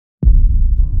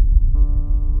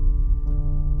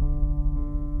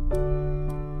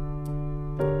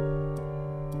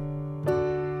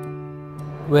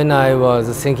when I was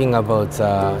thinking about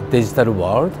the digital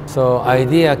world. So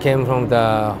idea came from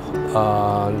the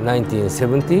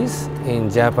 1970s in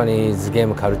Japanese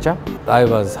game culture. I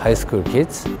was high school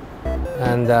kids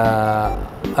and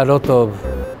a lot of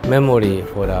memory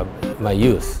for my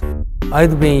youth.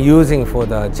 I'd been using for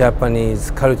the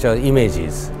Japanese cultural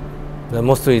images,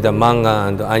 mostly the manga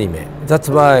and anime. That's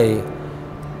why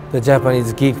the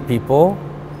Japanese geek people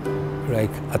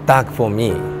attack for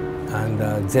me, and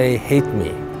they hate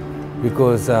me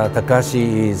because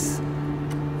Takashi is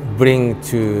bring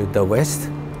to the West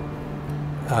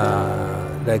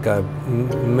like a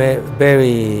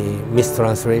very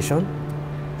mistranslation.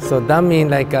 So that means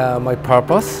my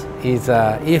purpose is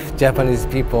if Japanese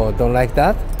people don't like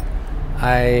that,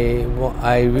 I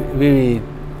really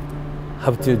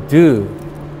have to do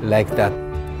like that.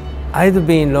 I'd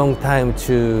been long time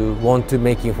to want to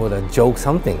making for the joke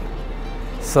something.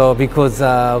 So because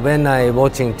when I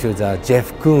watching to the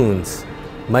Jeff Koons,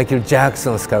 Michael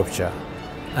Jackson sculpture,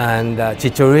 and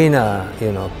Kichirei,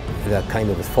 that kind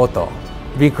of photo,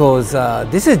 because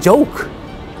this is a joke,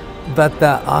 but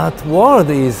the art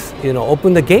world is,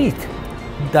 open the gate.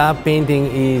 That painting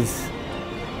is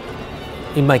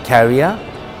in my career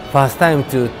first time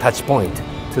to touch point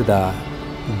to the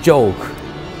joke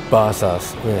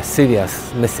versus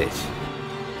serious message.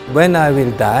 When I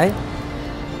will die,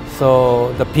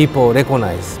 so the people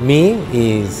recognize me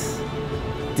is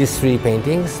these three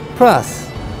paintings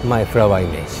plus my flower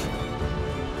image.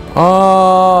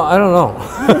 I don't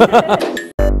know.